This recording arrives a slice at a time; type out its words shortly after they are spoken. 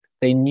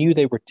They knew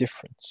they were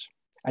different,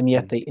 and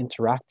yet they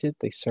interacted,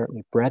 they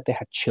certainly bred, they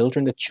had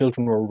children, the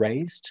children were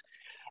raised.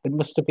 It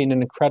must have been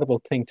an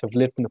incredible thing to have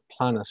lived on a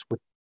planet with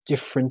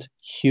different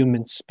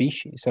human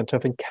species and to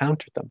have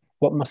encountered them.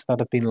 What must that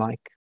have been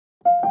like?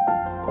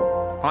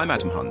 I'm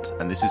Adam Hunt,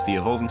 and this is the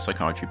Evolving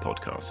Psychiatry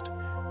podcast,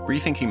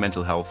 rethinking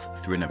mental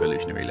health through an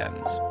evolutionary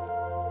lens.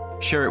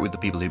 Share it with the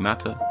people who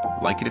matter,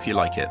 like it if you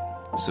like it,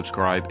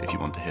 subscribe if you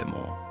want to hear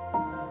more.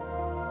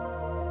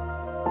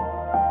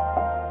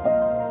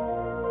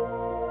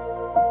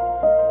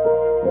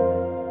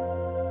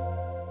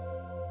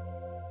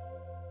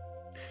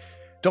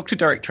 Dr.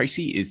 Derek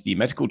Tracy is the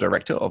Medical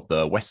Director of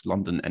the West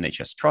London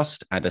NHS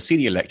Trust and a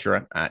Senior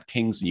Lecturer at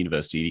King's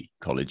University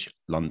College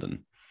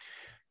London.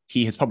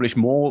 He has published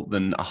more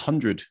than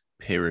 100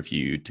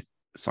 peer-reviewed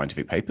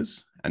scientific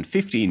papers and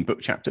 15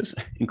 book chapters,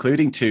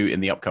 including 2 in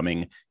the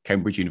upcoming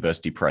Cambridge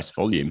University Press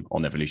volume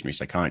on evolutionary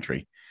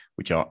psychiatry,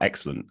 which are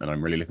excellent, and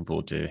I'm really looking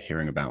forward to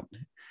hearing about.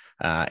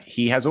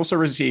 He has also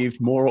received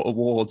more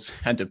awards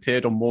and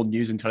appeared on more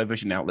news and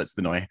television outlets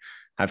than I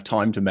have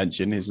time to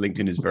mention. His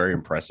LinkedIn is very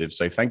impressive.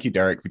 So thank you,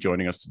 Derek, for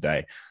joining us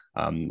today.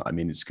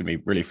 It's going to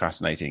be really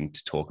fascinating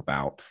to talk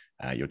about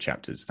your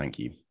chapters. Thank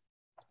you.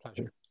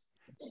 Pleasure.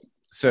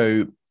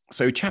 So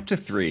chapter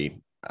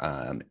 3,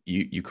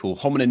 you call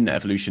Hominin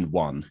Evolution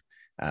 1,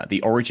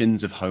 the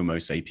origins of Homo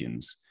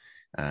sapiens.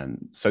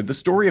 So the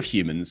story of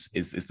humans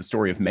is the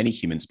story of many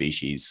human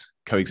species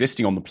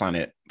coexisting on the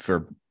planet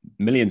for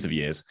millions of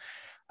years.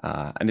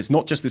 And it's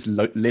not just this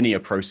linear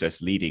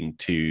process leading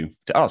to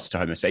us, to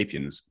Homo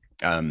sapiens.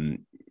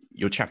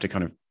 Your chapter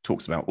kind of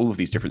talks about all of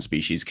these different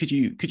species. Could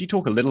you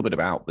talk a little bit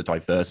about the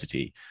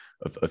diversity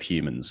of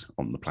humans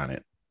on the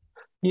planet?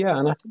 Yeah,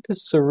 and I think this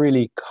is a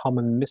really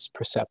common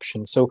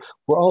misperception. So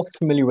we're all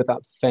familiar with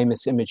that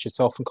famous image. It's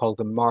often called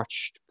the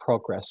March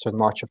Progress or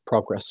March of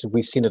Progress. So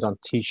we've seen it on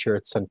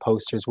T-shirts and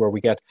posters where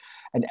we get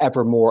an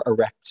ever more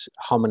erect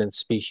hominin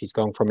species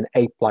going from an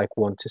ape-like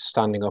one to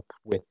standing up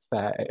with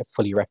a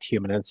fully erect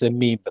human. And it's a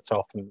meme that's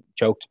often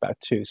joked about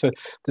too. So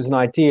there's an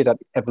idea that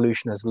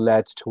evolution has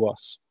led to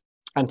us.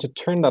 And to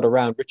turn that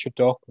around, Richard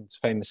Dawkins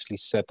famously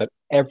said that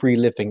every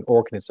living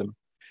organism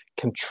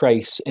can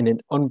trace in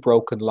an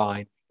unbroken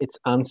line its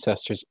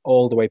ancestors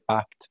all the way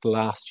back to the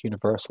last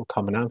universal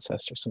common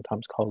ancestor,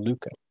 sometimes called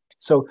Luca.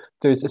 So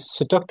there's a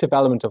seductive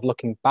element of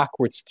looking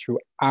backwards through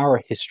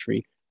our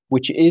history,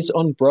 which is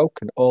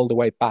unbroken all the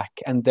way back,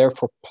 and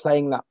therefore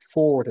playing that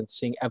forward and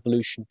seeing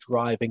evolution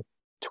driving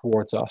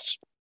towards us.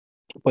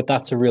 But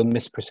that's a real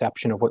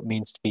misperception of what it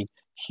means to be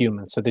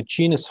human. So the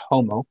genus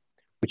Homo,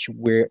 which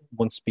we're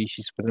one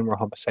species within, we're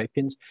Homo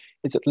sapiens,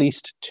 is at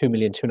least 2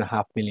 million,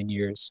 2.5 million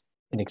years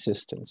in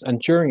existence. And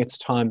during its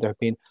time, there have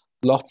been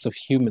lots of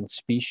human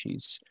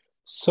species,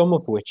 some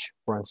of which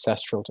were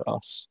ancestral to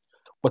us.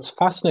 What's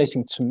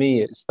fascinating to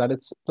me is that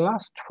it's the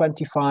last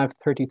 25,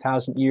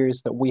 30,000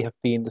 years that we have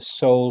been the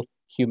sole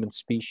human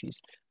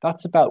species.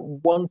 That's about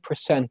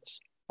 1%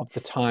 of the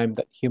time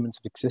that humans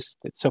have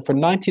existed. So for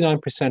 99%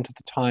 of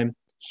the time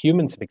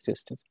humans have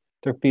existed,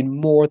 there have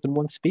been more than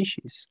one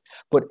species.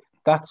 But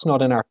that's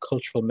not in our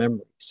cultural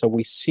memory. So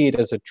we see it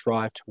as a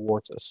drive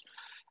towards us.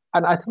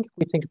 And I think if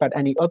we think about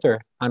any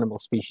other animal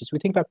species, we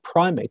think about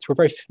primates. We're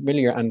very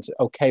familiar and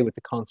okay with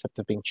the concept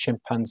of being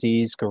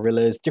chimpanzees,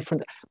 gorillas,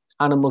 different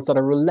animals that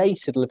are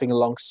related, living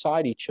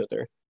alongside each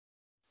other,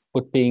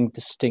 but being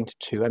distinct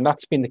too. And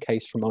that's been the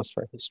case for most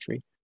of our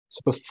history.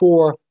 So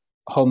before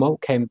Homo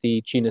came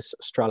the genus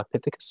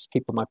Australopithecus.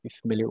 People might be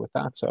familiar with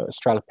that. So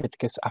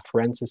Australopithecus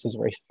afarensis is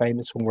very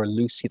famous one where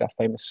Lucy, that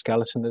famous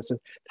skeleton, is the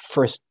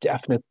first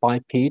definite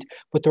biped.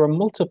 But there are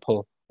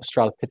multiple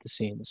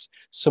Australopithecines.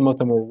 Some of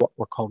them were what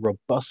were called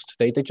robust.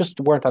 They just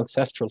weren't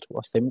ancestral to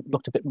us. They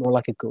looked a bit more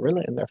like a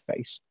gorilla in their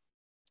face.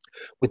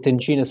 Within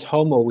genus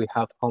Homo, we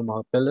have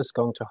Homo habilis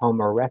going to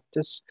Homo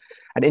erectus.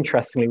 And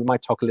interestingly, we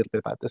might talk a little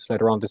bit about this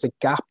later on. There's a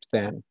gap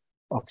then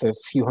of a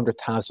few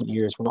 100,000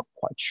 years. We're not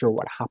quite sure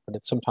what happened.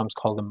 It's sometimes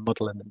called the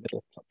muddle in the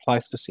middle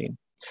Pleistocene.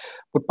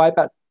 But by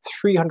about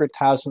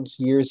 300,000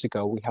 years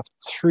ago, we have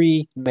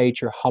 3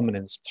 major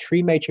hominins,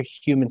 3 major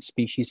human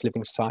species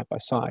living side by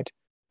side.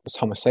 There's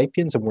Homo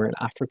sapiens, and we're in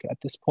Africa at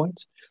this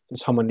point.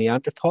 There's Homo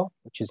neanderthal,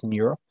 which is in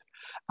Europe,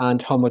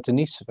 and Homo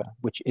denisova,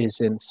 which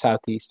is in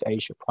Southeast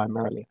Asia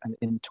primarily, and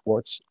in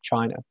towards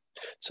China.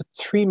 So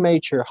 3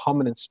 major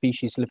hominin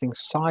species living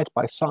side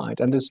by side.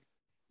 And there's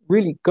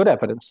really good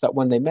evidence that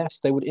when they met,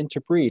 they would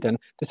interbreed. And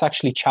this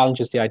actually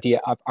challenges the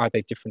idea of, are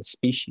they different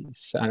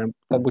species?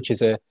 Which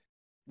is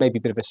maybe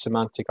a bit of a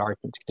semantic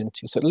argument to get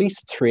into. So at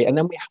least 3. And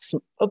then we have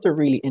some other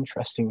really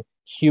interesting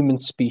human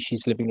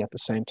species living at the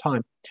same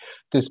time.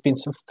 There's been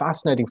some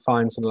fascinating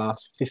finds in the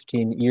last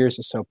 15 years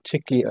or so,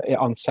 particularly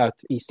on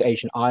Southeast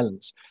Asian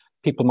islands.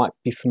 People might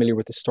be familiar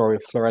with the story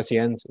of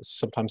Floresiensis,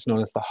 sometimes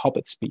known as the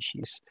hobbit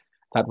species,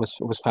 that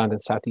was found in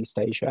Southeast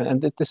Asia.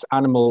 And this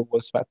animal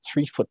was about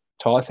 3 foot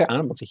tall. I say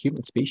animal, it's a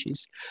human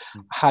species.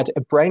 Had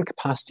a brain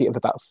capacity of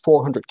about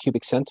 400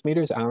 cubic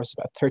centimeters, ours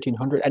about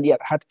 1,300, and yet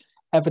had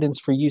evidence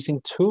for using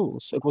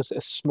tools. It was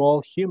a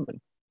small human.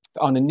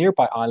 On a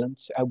nearby island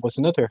was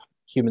another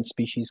human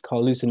species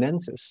called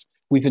Luzonensis.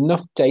 We've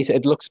enough data,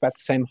 it looks about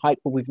the same height,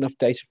 but we've enough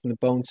data from the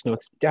bones to know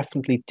it's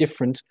definitely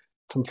different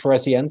from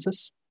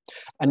Faresiensis.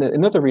 And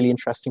another really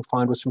interesting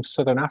find was from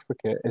southern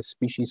Africa, a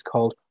species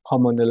called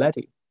Homo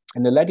naledi.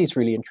 And naledi is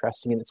really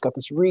interesting, and it's got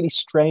this really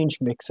strange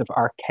mix of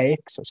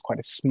archaic, so it's quite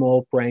a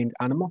small-brained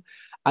animal,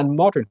 and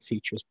modern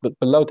features. But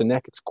below the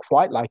neck, it's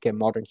quite like a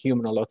modern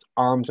human, although its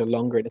arms are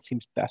longer and it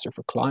seems better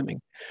for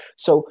climbing.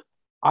 So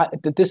I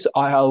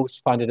always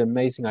find an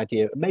amazing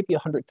idea. Maybe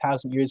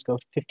 100,000 years ago,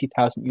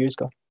 50,000 years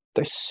ago,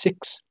 there's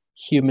 6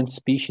 human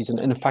species. And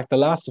in fact, the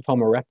last of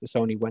Homo erectus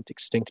only went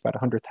extinct about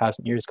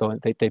 100,000 years ago,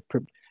 and they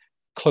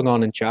clung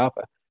on in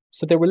Java.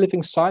 So they were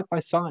living side by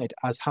side,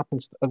 as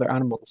happens with other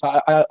animals.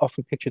 I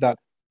often picture that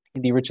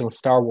in the original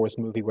Star Wars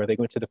movie where they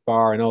go into the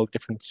bar and all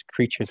different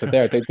creatures are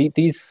there.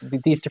 These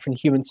different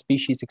human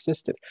species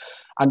existed.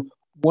 And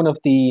one of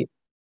the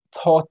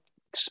thought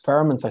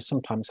experiments I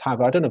sometimes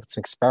have, I don't know if it's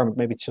an experiment,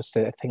 maybe it's just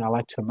a thing I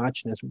like to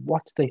imagine, is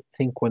what do they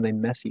think when they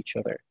met each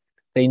other?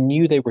 They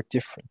knew they were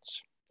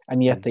different,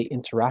 and yet they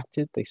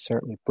interacted, they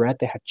certainly bred,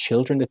 they had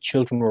children, the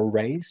children were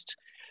raised.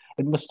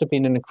 It must have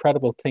been an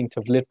incredible thing to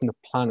have lived on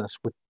a planet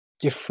with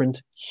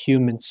different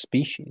human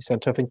species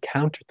and to have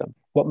encountered them.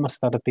 What must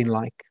that have been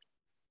like?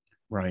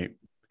 Right.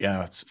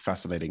 Yeah, it's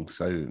fascinating.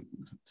 So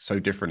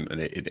different,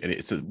 and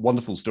it's a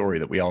wonderful story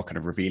that we are kind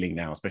of revealing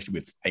now, especially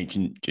with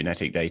ancient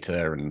genetic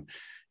data, and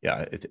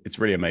yeah, it's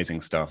really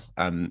amazing stuff.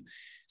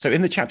 So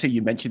in the chapter,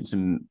 you mentioned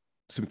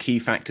some key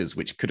factors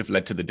which could have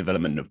led to the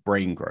development of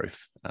brain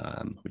growth,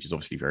 which is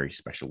obviously very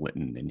special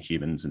in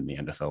humans and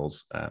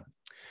Neanderthals.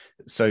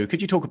 So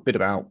could you talk a bit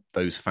about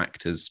those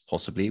factors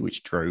possibly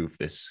which drove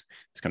this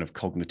kind of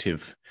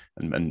cognitive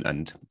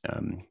and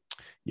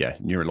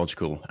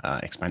neurological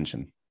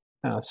expansion?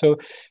 So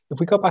if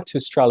we go back to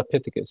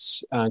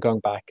Australopithecus,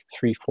 going back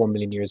 3-4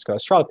 million years ago,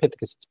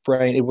 Australopithecus, its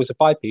brain, it was a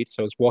biped,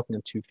 so it was walking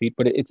on 2 feet,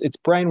 but its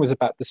brain was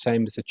about the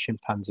same as a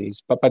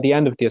chimpanzee's. But by the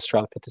end of the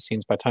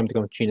Australopithecines, by the time they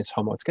go into genus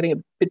Homo, it's getting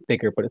a bit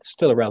bigger, but it's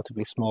still a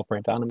relatively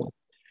small-brained animal.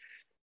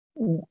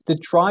 The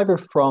driver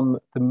from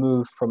the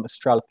move from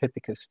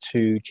Australopithecus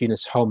to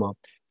genus Homo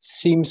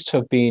seems to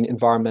have been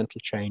environmental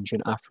change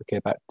in Africa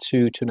about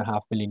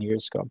 2.5 million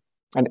years ago.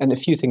 And a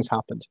few things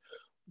happened.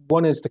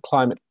 One is the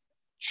climate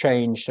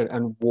changed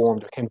and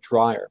warmed, became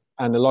drier,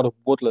 and a lot of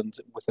woodland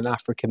within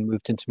Africa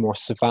moved into more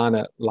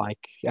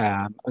savanna-like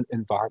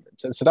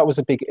environments. And so that was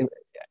a big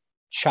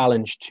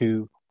challenge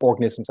to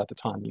organisms at the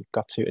time. You've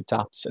got to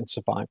adapt and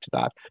survive to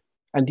that.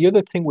 And the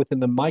other thing within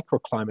the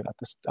microclimate at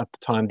the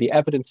time, the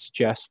evidence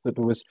suggests that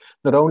there was,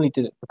 not only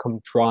did it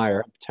become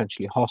drier and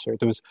potentially hotter,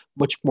 there was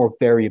much more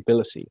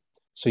variability.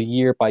 So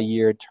year by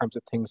year, in terms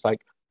of things like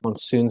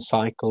monsoon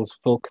cycles,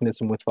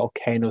 volcanism with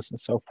volcanoes and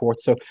so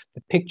forth. So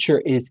the picture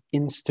is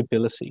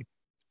instability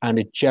and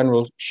a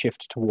general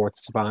shift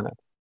towards savanna.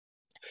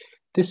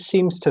 This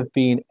seems to have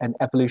been an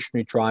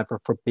evolutionary driver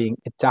for being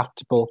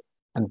adaptable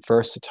and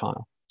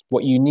versatile.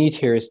 What you need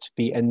here is to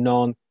be a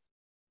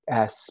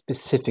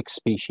non-specific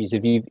species.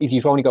 If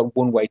you've only got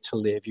one way to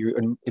live, you're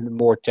in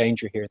more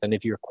danger here than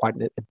if you're quite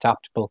an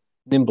adaptable,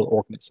 nimble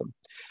organism.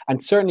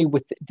 And certainly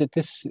with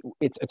this,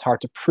 it's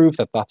hard to prove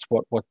that that's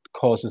what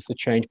causes the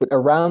change. But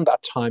around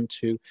that time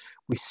too,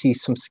 we see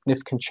some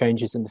significant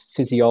changes in the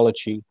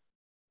physiology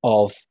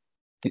of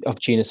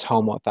genus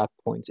Homo at that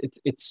point.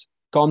 It's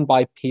gone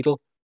bipedal,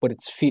 but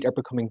its feet are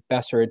becoming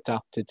better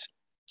adapted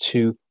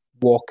to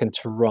walk and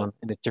to run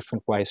in a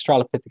different way.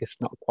 Australopithecus is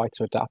not quite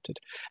so adapted.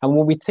 And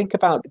when we think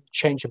about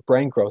change of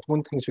brain growth, one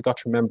of the things we've got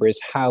to remember is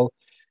how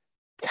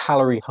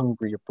calorie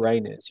hungry your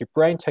brain is. Your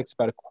brain takes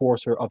about a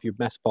quarter of your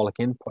metabolic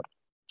input.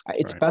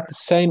 It's about the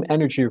same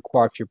energy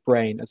required for your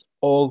brain as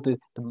all the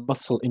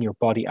muscle in your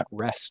body at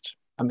rest.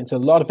 I mean, it's a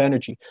lot of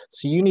energy.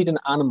 So you need an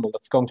animal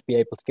that's going to be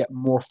able to get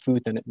more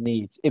food than it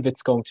needs if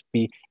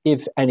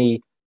any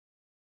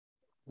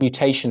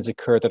mutations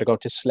occur that are going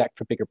to select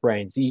for bigger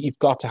brains. You've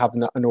got to have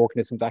an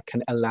organism that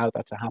can allow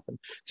that to happen.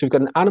 So we've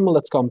got an animal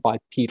that's gone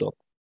bipedal.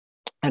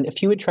 And a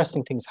few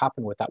interesting things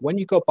happen with that. When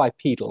you go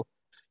bipedal,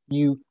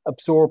 you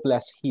absorb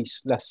less heat,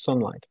 less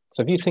sunlight.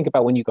 So if you think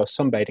about when you go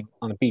sunbathing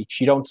on a beach,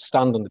 you don't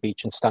stand on the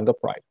beach and stand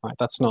upright, right?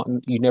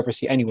 You never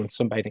see anyone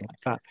sunbathing like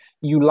that.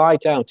 You lie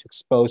down to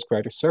expose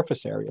greater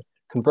surface area.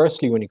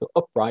 Conversely, when you go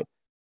upright,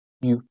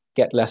 you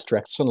get less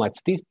direct sunlight.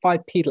 So these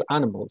bipedal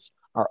animals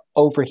are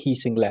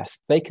overheating less.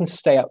 They can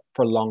stay up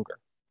for longer.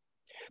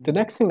 The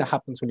next thing that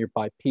happens when you're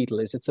bipedal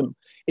is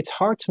it's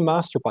hard to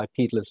master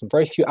bipedalism.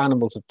 Very few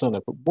animals have done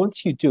it, but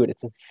once you do it,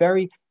 it's a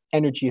very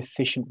energy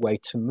efficient way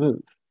to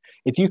move.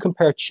 If you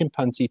compare a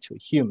chimpanzee to a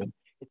human,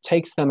 it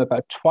takes them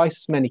about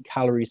twice as many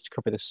calories to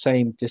cover the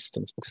same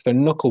distance because they're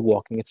knuckle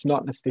walking. It's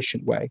not an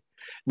efficient way.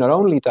 Not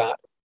only that,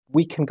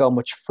 we can go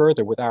much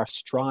further with our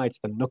strides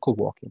than knuckle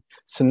walking.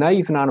 So now you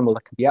have an animal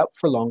that can be out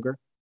for longer.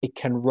 It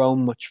can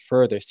roam much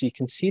further. So you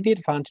can see the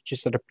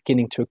advantages that are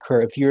beginning to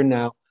occur if you're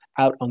now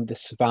out on the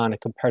savanna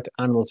compared to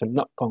animals that are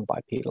not going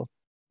bipedal.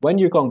 When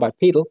you're going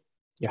bipedal,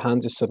 your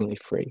hands are suddenly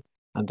free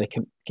and they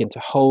can begin to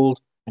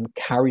hold and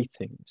carry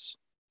things.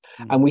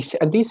 Mm.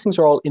 And these things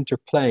are all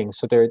interplaying.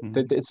 So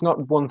Mm. it's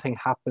not one thing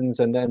happens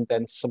and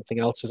then something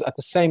else is. At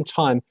the same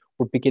time,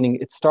 we're beginning,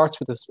 it starts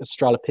with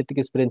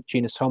Australopithecus, but in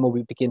genus Homo,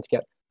 we begin to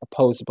get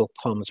opposable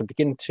thumbs. We're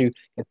beginning to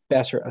get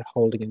better at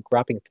holding and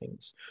grabbing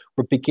things.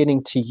 We're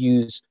beginning to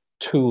use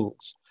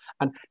tools.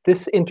 And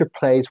this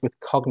interplays with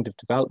cognitive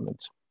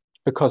development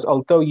because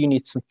although you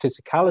need some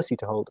physicality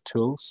to hold the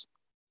tools,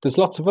 there's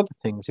lots of other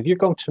things. If you're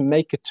going to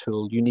make a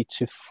tool, you need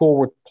to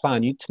forward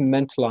plan, you need to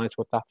mentalize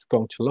what that's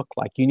going to look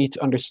like. You need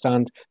to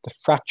understand the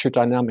fracture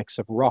dynamics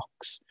of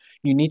rocks.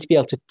 You need to be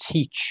able to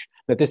teach.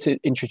 Now, this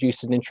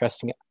introduces an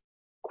interesting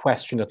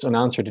question that's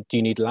unanswered. Do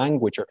you need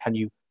language or can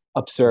you Mm.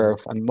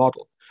 observe and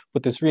model?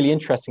 But there's really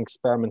interesting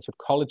experiments with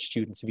college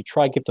students. If you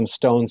try to give them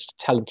stones to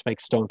tell them to make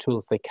stone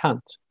tools, they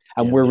can't.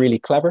 And Yeah. we're really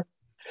clever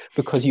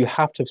because you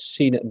have to have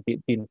seen it and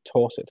been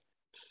taught it.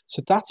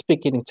 So that's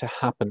beginning to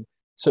happen.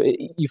 So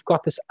you've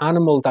got this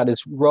animal that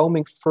is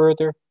roaming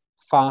further,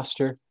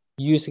 faster,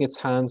 using its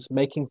hands,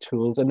 making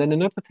tools. And then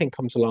another thing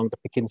comes along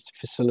that begins to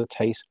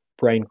facilitate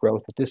brain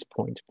growth at this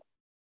point.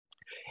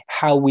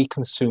 How we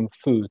consume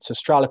food. So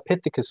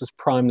Australopithecus was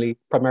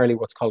primarily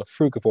what's called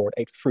a frugivore,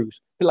 it ate fruit,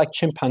 a bit like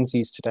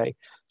chimpanzees today.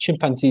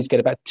 Chimpanzees get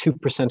about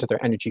 2% of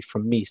their energy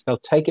from meat. They'll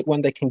take it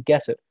when they can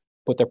get it,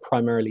 but they're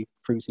primarily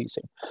fruit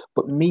eating.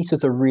 But meat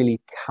is a really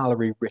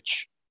calorie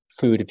rich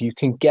food. If you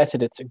can get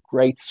it, it's a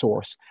great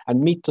source.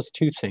 And meat does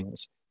two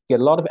things. You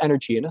get a lot of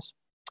energy in it.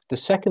 The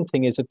second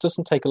thing is it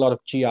doesn't take a lot of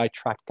GI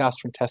tract,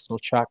 gastrointestinal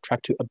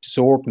tract to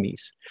absorb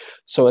meat.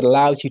 So it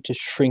allows you to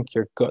shrink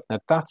your gut. Now,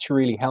 that's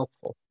really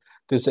helpful.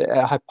 There's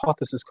a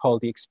hypothesis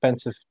called the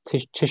expensive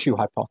tissue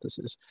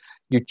hypothesis.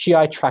 Your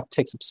GI tract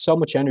takes up so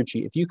much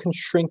energy. If you can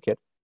shrink it,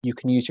 you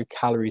can use your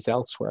calories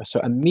elsewhere. So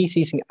a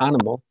meat-eating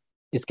animal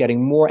is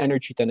getting more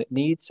energy than it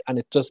needs, and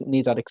it doesn't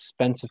need that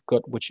expensive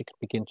gut, which it can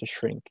begin to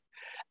shrink.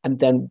 And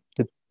then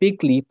the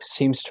big leap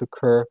seems to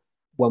occur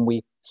when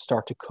we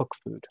start to cook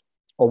food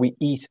or we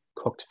eat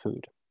cooked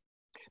food.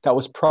 That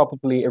was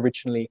probably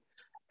originally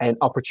an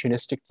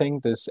opportunistic thing.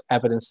 There's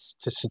evidence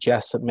to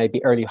suggest that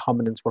maybe early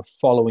hominins were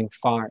following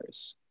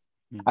fires.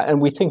 Mm.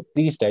 And we think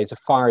these days a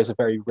fire is a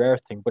very rare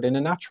thing, but in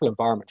a natural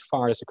environment,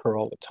 fires occur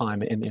all the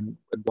time in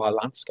wild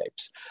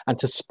landscapes. And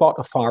to spot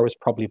a fire was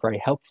probably a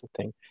very helpful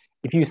thing.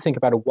 If you think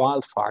about a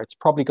wildfire, it's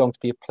probably going to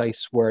be a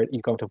place where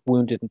you're going to have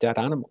wounded and dead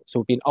animals. So it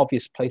would be an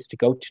obvious place to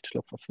go to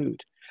look for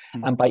food.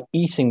 Mm. And by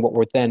eating what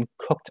were then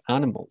cooked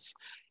animals,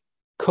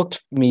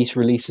 cooked meat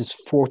releases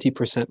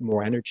 40%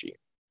 more energy.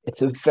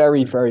 It's a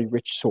very, very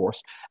rich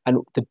source. And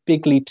the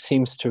big leap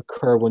seems to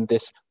occur when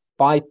this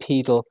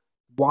bipedal,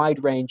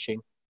 wide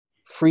ranging,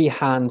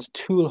 freehand,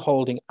 tool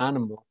holding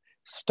animal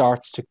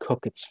starts to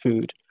cook its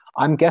food.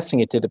 I'm guessing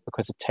it did it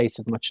because it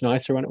tasted much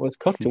nicer when it was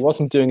cooked. It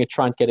wasn't doing it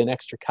trying to get in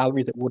extra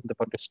calories. It wouldn't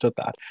have understood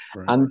that.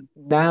 Right. And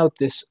now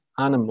this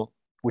animal,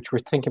 which we're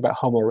thinking about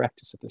Homo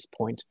erectus at this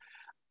point,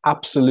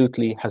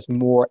 absolutely has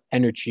more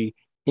energy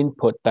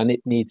input than it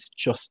needs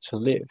just to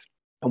live.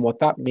 And what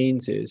that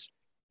means is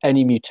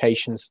any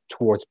mutations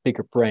towards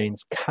bigger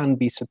brains can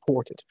be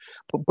supported.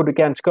 But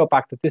again, to go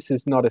back, that this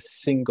is not a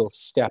single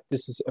step.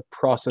 This is a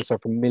process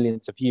over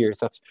millions of years.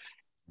 That's,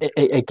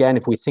 again,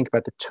 if we think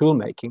about the tool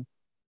making,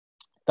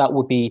 that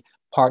would be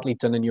partly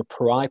done in your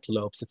parietal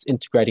lobes. It's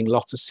integrating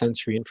lots of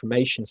sensory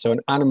information. So an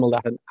animal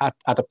that had an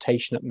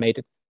adaptation that made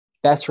it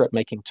better at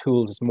making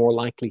tools is more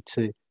likely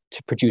to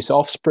produce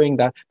offspring,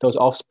 that those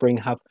offspring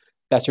have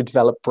better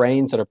developed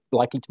brains that are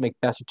likely to make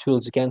better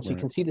tools again. So you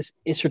can see this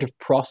iterative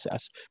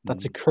process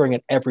that's occurring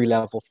at every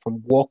level,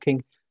 from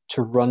walking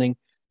to running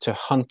to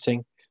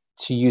hunting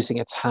to using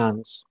its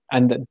hands.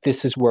 And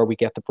this is where we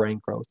get the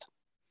brain growth.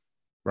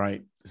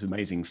 Right. It's an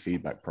amazing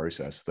feedback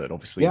process that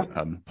obviously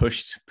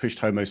pushed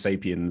Homo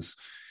sapiens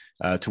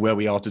to where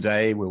we are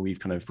today, where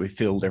we've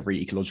filled every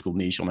ecological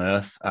niche on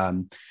Earth.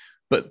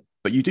 But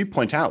you do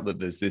point out that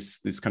there's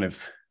this kind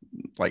of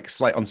like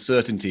slight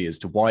uncertainty as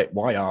to why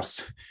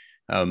us.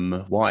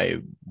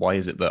 Why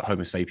is it that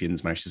Homo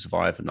sapiens managed to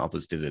survive and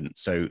others didn't?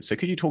 So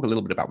could you talk a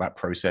little bit about that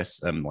process,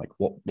 like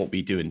what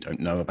we do and don't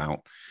know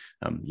about?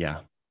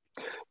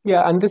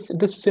 Yeah, and this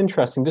is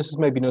interesting. This is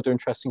maybe another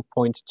interesting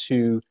point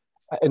to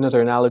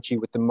another analogy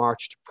with the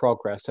march to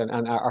progress and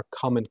our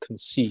common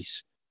conceit.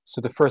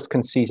 So the first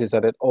conceit is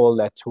that it all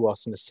led to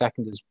us, and the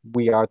second is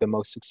we are the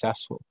most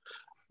successful.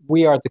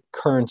 We are the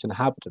current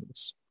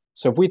inhabitants.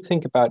 So if we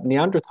think about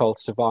Neanderthals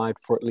survived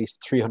for at least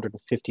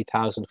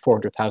 350,000,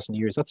 400,000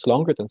 years, that's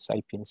longer than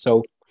sapiens.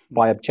 So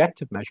by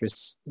objective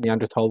measures,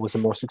 Neanderthal was a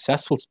more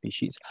successful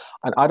species.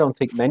 And I don't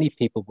think many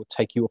people would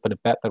take you up on a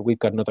bet that we've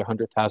got another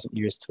 100,000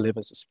 years to live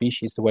as a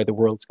species, the way the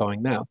world's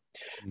going now.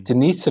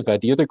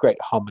 Denisova, the other great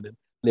hominin,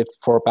 lived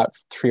for about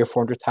 300,000 or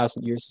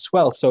 400,000 years as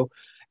well. So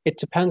it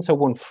depends how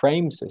one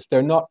frames this.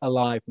 They're not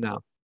alive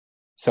now.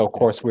 So of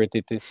course,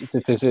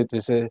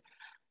 there's a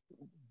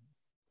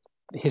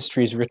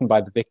history is written by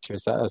the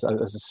victors, as I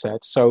said.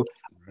 So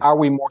are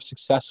we more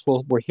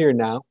successful? We're here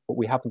now, but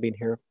we haven't been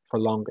here for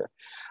longer.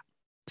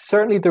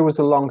 Certainly, there was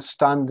a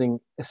long-standing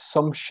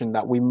assumption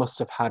that we must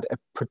have had a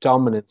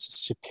predominance, a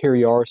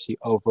superiority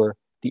over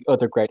the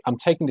other great, I'm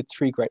taking the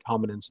three great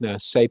hominins now,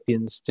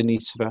 sapiens,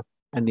 Denisova,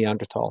 and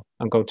Neanderthal.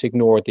 I'm going to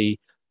ignore the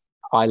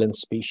island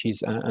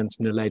species and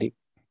Naledi.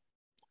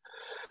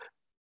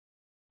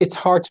 It's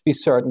hard to be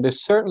certain. There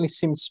certainly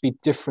seems to be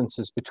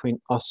differences between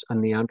us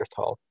and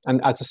Neanderthal.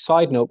 And as a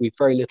side note, we've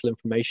very little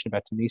information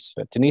about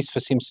Denisova. Denisova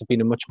seems to have been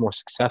a much more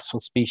successful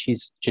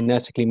species,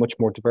 genetically much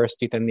more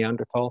diversity than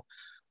Neanderthal.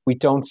 We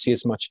don't see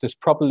as much. There's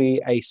probably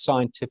a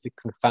scientific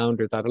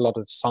confounder that a lot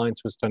of the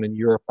science was done in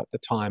Europe at the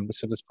time.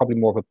 So there's probably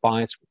more of a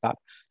bias with that.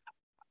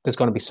 There's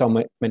going to be so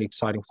many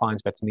exciting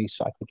finds about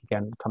Denisova, I think,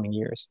 again, in the coming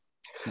years.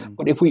 Mm.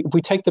 But if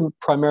we take the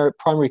primary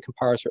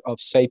comparator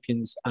of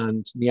sapiens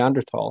and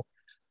Neanderthal,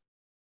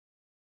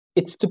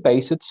 it's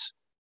debated,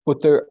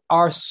 but there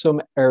are some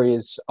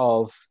areas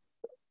of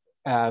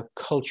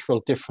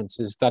cultural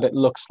differences that it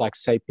looks like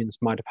sapiens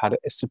might have had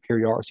a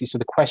superiority. So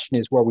the question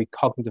is, were we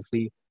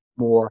cognitively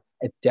more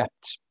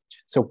adept?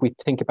 So if we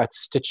think about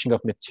stitching of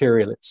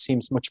material, it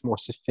seems much more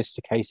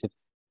sophisticated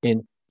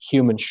in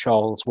human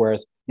shawls,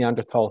 whereas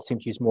Neanderthal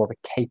seemed to use more of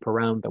a cape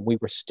around them. We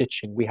were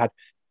stitching. We had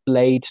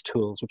blade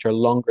tools, which are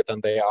longer than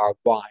they are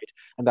wide,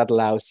 and that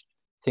allows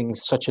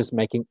things such as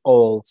making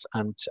awls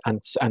and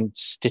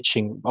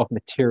stitching of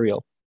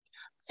material.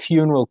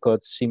 Funeral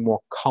goods seem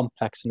more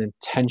complex and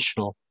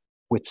intentional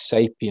with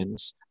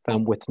sapiens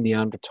than with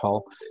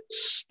Neanderthal.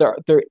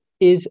 There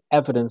is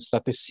evidence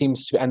that there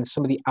seems to, and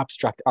some of the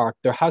abstract art,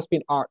 there has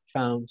been art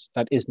found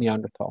that is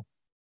Neanderthal,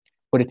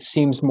 but it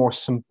seems more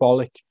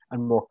symbolic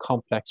and more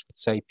complex with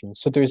sapiens.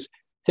 So there's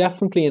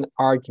definitely an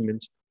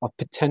argument of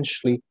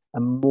potentially a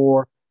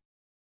more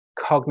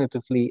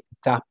cognitively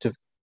adaptive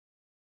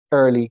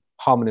early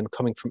hominin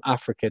coming from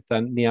Africa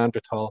than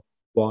Neanderthal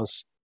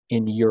was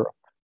in Europe.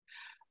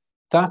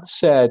 That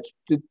said,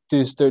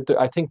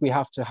 I think we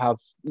have to have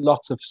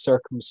lots of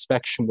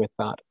circumspection with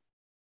that.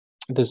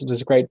 There's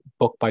a great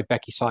book by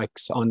Becky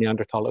Sykes on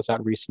Neanderthal that's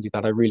out recently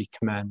that I really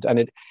commend.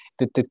 And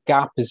the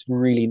gap is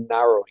really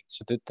narrowing.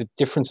 So the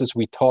differences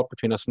we thought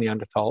between us and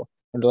Neanderthal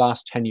in the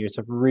last 10 years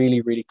have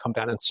really, really come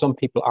down. And some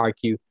people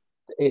argue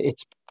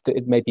it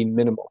may be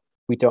minimal.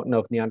 We don't know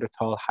if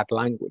Neanderthal had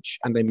language,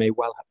 and they may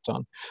well have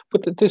done.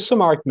 But there's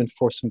some argument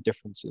for some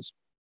differences.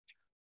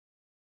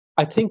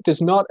 I think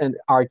there's not an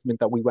argument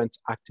that we went to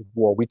active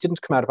war. We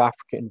didn't come out of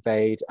Africa,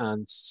 invade,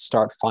 and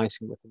start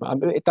fighting with them. I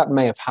mean, that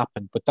may have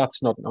happened, but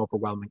that's not an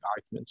overwhelming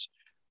argument.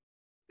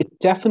 It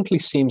definitely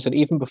seems that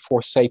even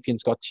before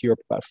sapiens got to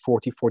Europe about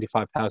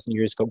 45,000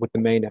 years ago with the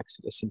main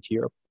exodus into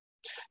Europe,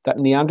 that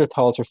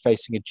Neanderthals are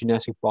facing a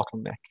genetic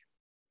bottleneck.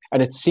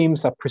 And it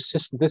seems that this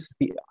is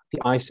the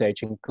Ice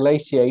Age, and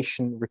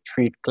glaciation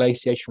retreat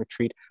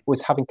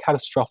was having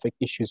catastrophic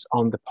issues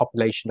on the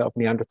population of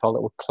Neanderthal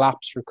that would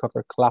collapse,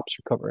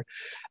 recover.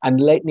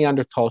 And late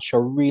Neanderthals show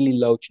really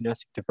low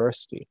genetic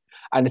diversity.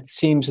 And it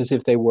seems as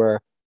if they were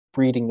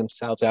breeding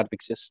themselves out of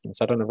existence.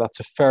 I don't know if that's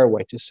a fair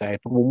way to say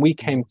it, but when we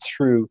came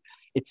through,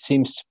 it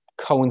seems to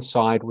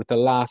coincide with the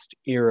last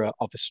era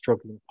of a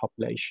struggling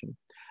population.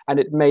 And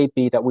it may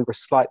be that we were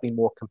slightly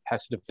more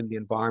competitive in the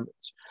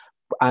environment,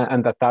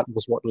 and that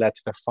was what led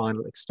to their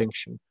final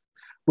extinction.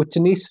 With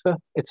Denisova,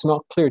 it's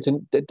not clear.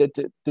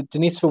 The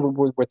Denisova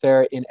were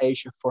there in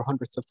Asia for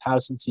hundreds of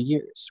thousands of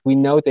years. We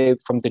know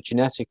from the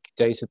genetic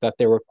data that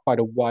they were quite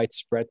a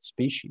widespread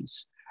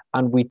species,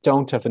 and we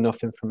don't have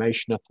enough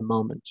information at the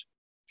moment.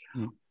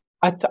 Mm.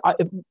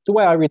 The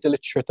way I read the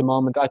literature at the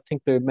moment, I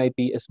think there may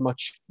be as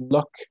much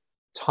luck,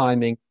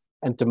 timing,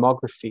 and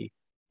demography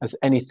as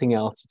anything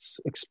else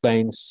that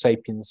explains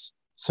sapiens'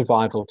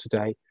 survival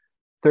today.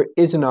 There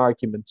is an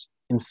argument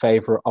in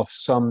favor of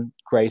some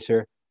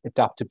greater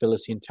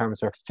adaptability in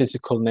terms of our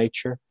physical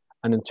nature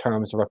and in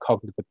terms of our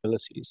cognitive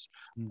abilities.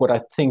 But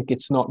I think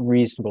it's not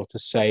reasonable to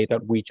say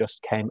that we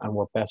just came and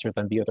were better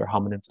than the other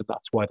hominins, and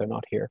that's why they're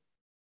not here.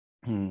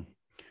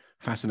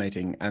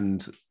 Fascinating.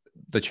 And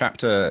the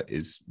chapter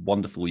is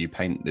wonderful. You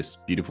paint this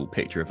beautiful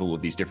picture of all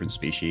of these different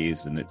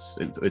species, and it's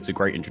a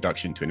great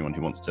introduction to anyone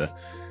who wants to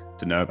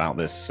know about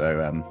this.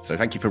 So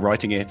thank you for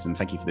writing it, and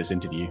thank you for this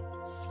interview.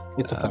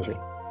 It's a pleasure.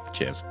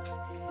 Cheers.